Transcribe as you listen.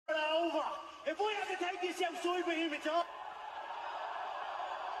I have to take this outside with him, it's all.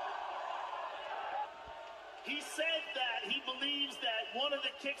 He said that he believes that one of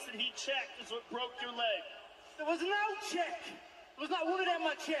the kicks that he checked is what broke your leg. There was no check. There was not one of them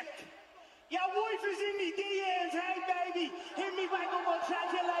I checked. Your wife is in me DMs, hey baby, hit me back up, I'll chat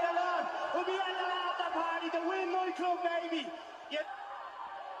you later on. We'll be at the after party, the Win nightclub, baby. Yeah.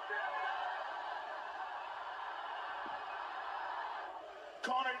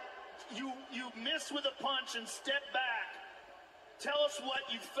 Conor, you missed with a punch and stepped back. Tell us what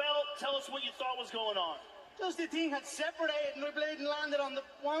you felt, tell us what you thought was going on. Just the thing had separated and my blade landed on the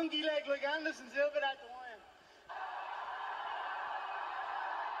wonky leg like Anderson's over at the time.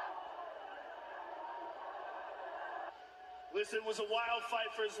 Listen, it was a wild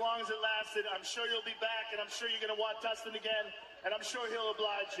fight for as long as it lasted. I'm sure you'll be back, and I'm sure you're going to want Dustin again, and I'm sure he'll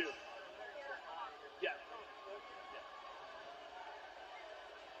oblige you. Yeah.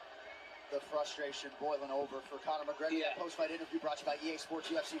 The frustration boiling over for Conor McGregor. Yeah. Post-fight interview brought to you by EA Sports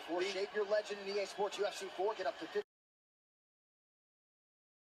UFC 4. Shape your legend in EA Sports UFC 4. Get up to 50